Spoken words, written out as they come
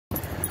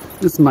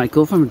This is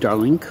Michael from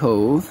Darling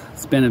Cove.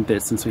 It's been a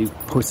bit since we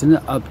posted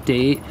an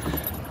update.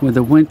 With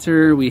the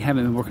winter, we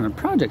haven't been working on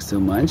projects so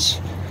much.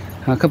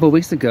 A couple of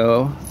weeks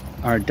ago,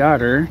 our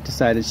daughter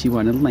decided she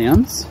wanted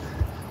lambs.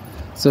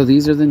 So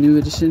these are the new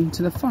addition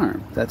to the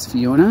farm. That's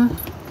Fiona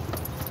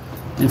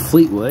and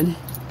Fleetwood.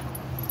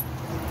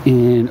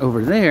 And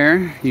over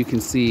there, you can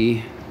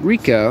see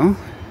Rico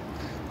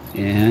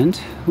and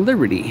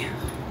Liberty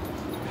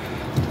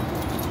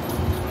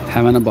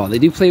having a ball. They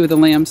do play with the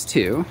lambs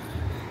too.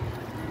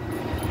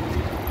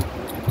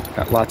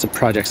 Got lots of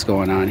projects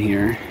going on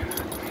here.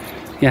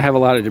 Yeah, I have a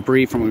lot of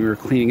debris from when we were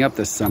cleaning up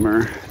this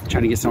summer,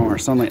 trying to get some of our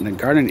sunlight in the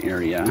garden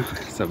area.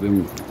 So I've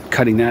been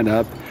cutting that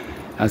up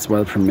as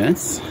weather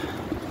permits.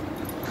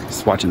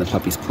 Just watching the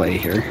puppies play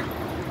here.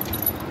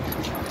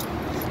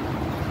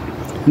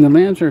 And the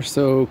lambs are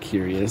so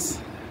curious.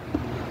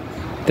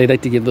 They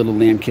like to give little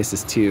lamb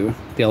kisses too.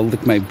 They'll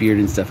lick my beard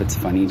and stuff. It's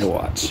funny to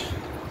watch.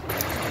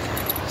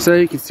 So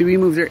you can see we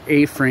moved their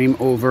A-frame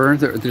over.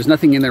 There's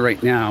nothing in there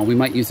right now. We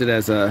might use it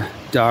as a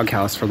dog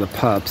house for the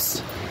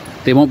pups.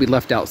 They won't be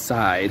left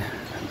outside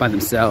by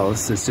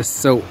themselves. It's just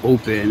so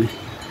open.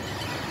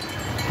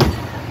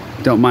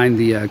 Don't mind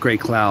the gray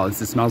clouds.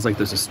 It smells like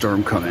there's a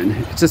storm coming.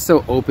 It's just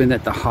so open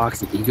that the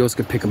hawks and eagles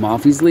could pick them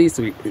off easily.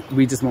 So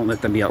we just won't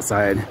let them be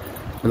outside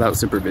without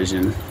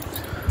supervision.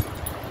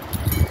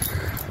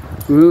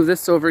 We move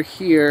this over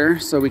here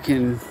so we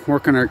can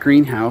work on our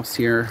greenhouse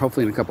here,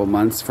 hopefully in a couple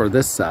months for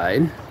this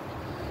side.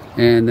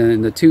 And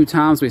then the two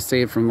toms we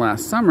saved from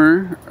last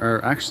summer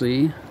are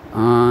actually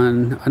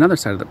on another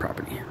side of the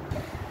property.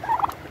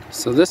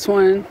 So this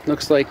one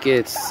looks like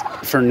it's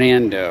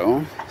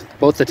Fernando.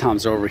 Both the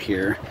toms are over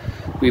here.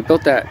 We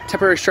built that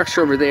temporary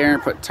structure over there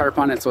and put tarp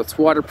on it so it's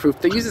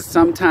waterproof. They use it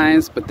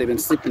sometimes, but they've been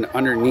sleeping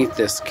underneath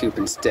this coop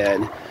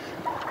instead.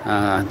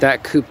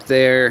 That coop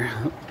there,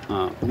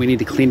 we need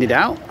to clean it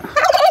out.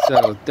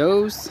 So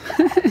those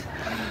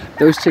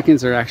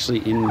chickens are actually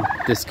in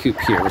this coop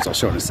here, which I'll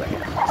show in a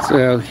second.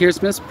 So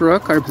here's Miss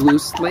Brooke, our blue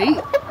slate,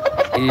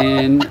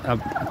 and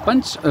a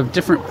bunch of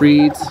different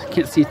breeds.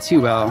 Can't see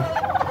too well.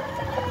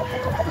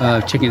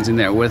 Chickens in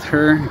there with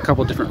her, a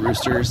couple different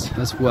roosters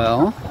as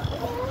well.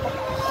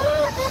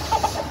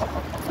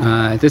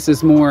 This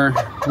is more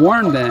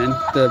warm than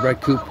the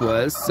red coop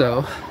was,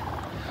 so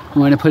I'm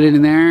going to put it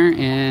in there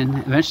and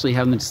eventually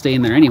have them stay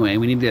in there anyway.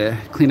 We need to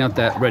clean out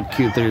that red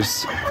coop.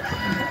 There's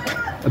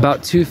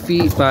about 2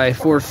 feet by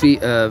 4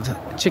 feet of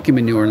chicken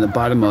manure in the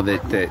bottom of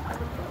it that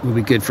will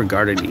be good for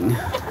gardening.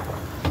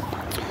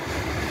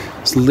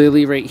 It's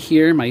Lily right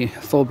here, my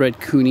full-bred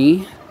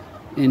Cooney,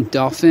 and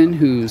Dolphin,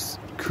 who's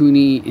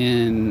Cooney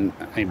and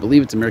I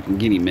believe it's American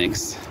Guinea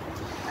mix.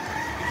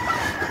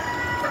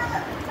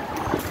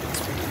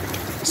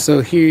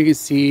 So here you can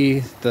see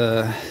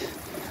the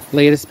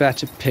latest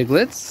batch of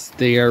piglets.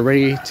 They are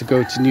ready to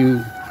go to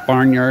new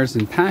barnyards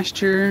and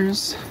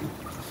pastures.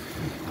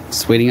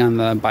 Just waiting on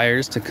the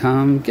buyers to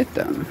come get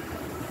them.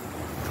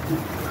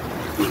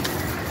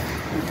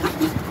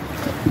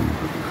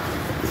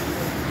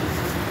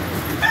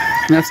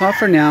 And that's all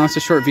for now. It's a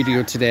short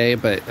video today,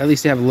 but at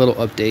least you have a little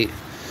update.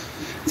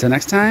 Until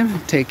next time,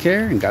 take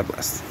care and God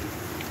bless.